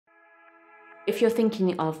If you're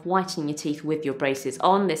thinking of whitening your teeth with your braces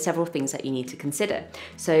on, there's several things that you need to consider.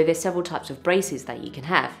 So there's several types of braces that you can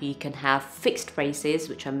have. You can have fixed braces,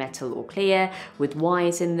 which are metal or clear with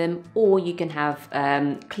wires in them, or you can have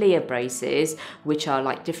clear braces, which are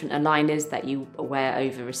like different aligners that you wear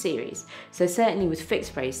over a series. So certainly with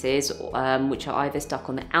fixed braces, which are either stuck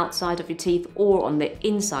on the outside of your teeth or on the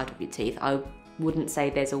inside of your teeth, I wouldn't say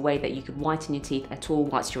there's a way that you could whiten your teeth at all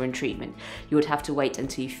whilst you're in treatment. You would have to wait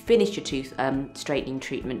until you finish your tooth straightening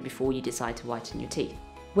treatment before you decide to whiten your teeth.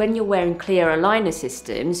 When you're wearing clear aligner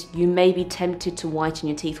systems, you may be tempted to whiten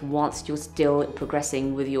your teeth whilst you're still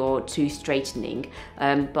progressing with your tooth straightening,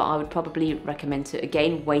 but I would probably recommend to,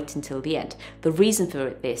 again, wait until the end. The reason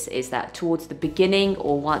for this is that towards the beginning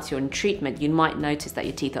or once you're in treatment, you might notice that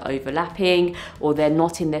your teeth are overlapping or they're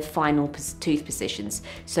not in their final tooth positions.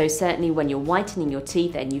 So certainly when you're whitening your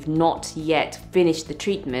teeth and you've not yet finished the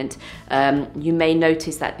treatment, you may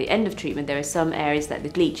notice that at the end of treatment, there are some areas that the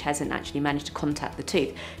bleach hasn't actually managed to contact the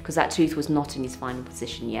tooth, because that tooth was not in its final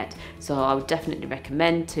position yet. So I would definitely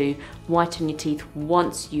recommend to whiten your teeth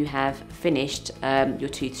once you have finished your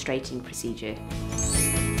tooth straightening procedure.